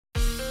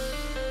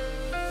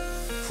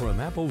From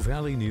Apple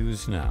Valley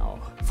News Now,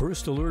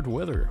 First Alert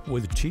Weather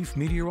with Chief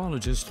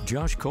Meteorologist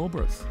Josh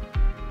Colbreth.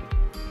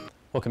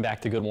 Welcome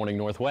back to Good Morning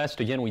Northwest.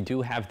 Again, we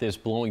do have this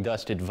blowing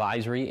dust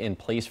advisory in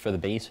place for the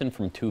basin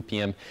from 2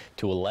 p.m.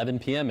 to 11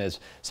 p.m. as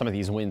some of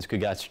these winds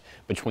could gust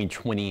between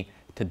 20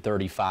 to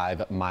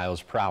 35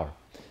 miles per hour.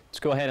 Let's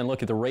go ahead and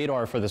look at the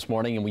radar for this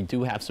morning, and we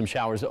do have some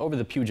showers over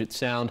the Puget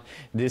Sound.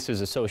 This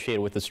is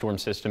associated with the storm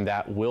system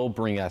that will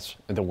bring us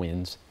the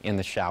winds and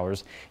the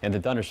showers and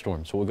the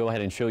thunderstorms. So we'll go ahead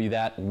and show you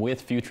that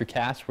with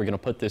Futurecast. We're going to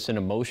put this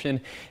into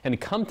motion,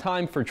 and come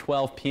time for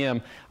 12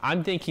 p.m.,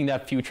 I'm thinking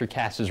that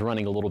Futurecast is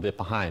running a little bit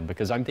behind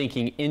because I'm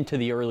thinking into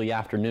the early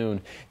afternoon,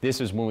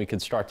 this is when we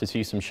could start to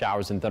see some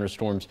showers and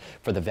thunderstorms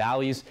for the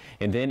valleys,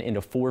 and then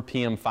into 4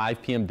 p.m.,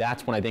 5 p.m.,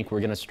 that's when I think we're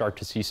going to start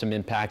to see some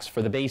impacts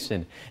for the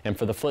basin and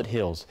for the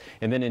foothills.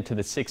 And then into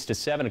the 6 to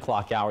 7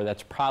 o'clock hour,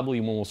 that's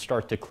probably when we'll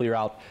start to clear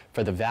out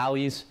for the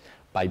valleys.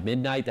 By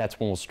midnight, that's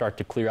when we'll start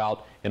to clear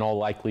out in all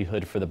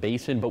likelihood for the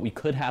basin, but we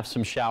could have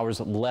some showers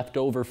left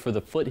over for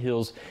the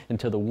foothills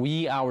until the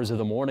wee hours of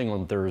the morning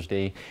on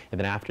Thursday. And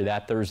then after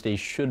that, Thursday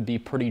should be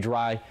pretty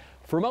dry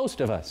for most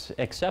of us,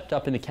 except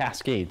up in the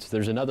Cascades.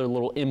 There's another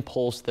little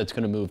impulse that's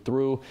going to move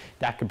through.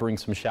 That could bring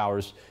some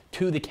showers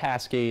to the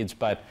Cascades,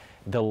 but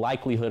the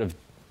likelihood of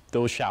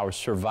those showers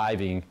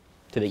surviving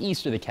to the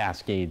east of the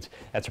Cascades,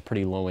 that's a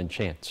pretty low end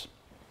chance.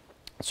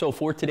 So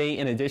for today,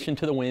 in addition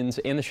to the winds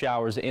and the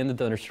showers and the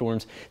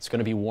thunderstorms, it's going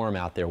to be warm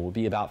out there. We'll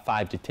be about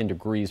 5 to 10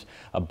 degrees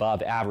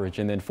above average.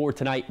 And then for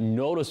tonight,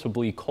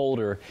 noticeably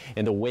colder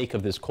in the wake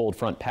of this cold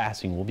front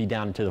passing. We'll be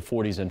down into the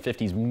 40s and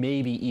 50s,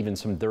 maybe even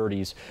some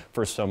 30s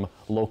for some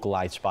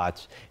localized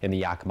spots in the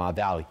Yakima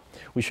Valley.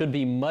 We should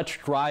be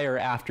much drier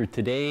after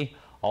today.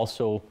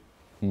 Also,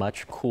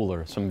 much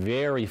cooler. Some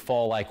very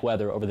fall-like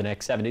weather over the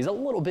next 7 days. A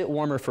little bit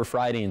warmer for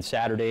Friday and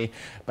Saturday,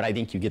 but I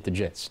think you get the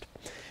gist.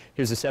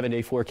 Here's the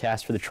 7-day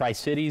forecast for the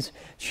Tri-Cities.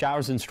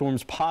 Showers and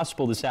storms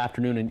possible this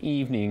afternoon and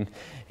evening,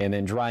 and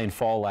then dry and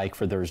fall-like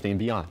for Thursday and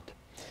beyond.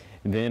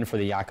 And then for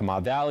the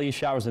Yakima Valley,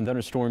 showers and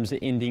thunderstorms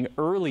ending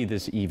early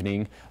this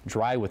evening,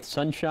 dry with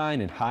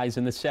sunshine and highs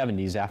in the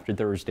 70s after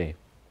Thursday.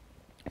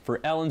 For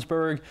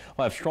Ellensburg,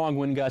 we'll have strong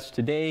wind gusts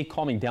today,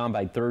 calming down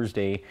by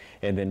Thursday,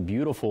 and then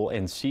beautiful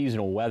and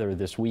seasonal weather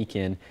this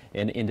weekend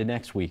and into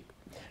next week.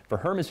 For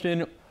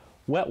Hermiston,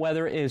 wet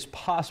weather is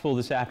possible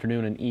this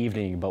afternoon and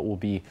evening, but will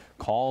be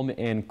calm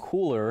and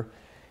cooler.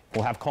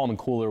 We'll have calm and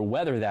cooler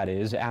weather, that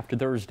is, after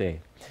Thursday.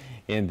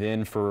 And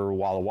then for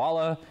Walla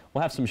Walla,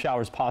 we'll have some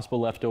showers possible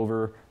left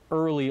over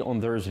early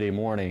on Thursday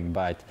morning,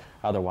 but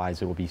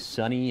otherwise it will be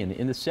sunny and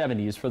in the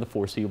 70s for the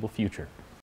foreseeable future.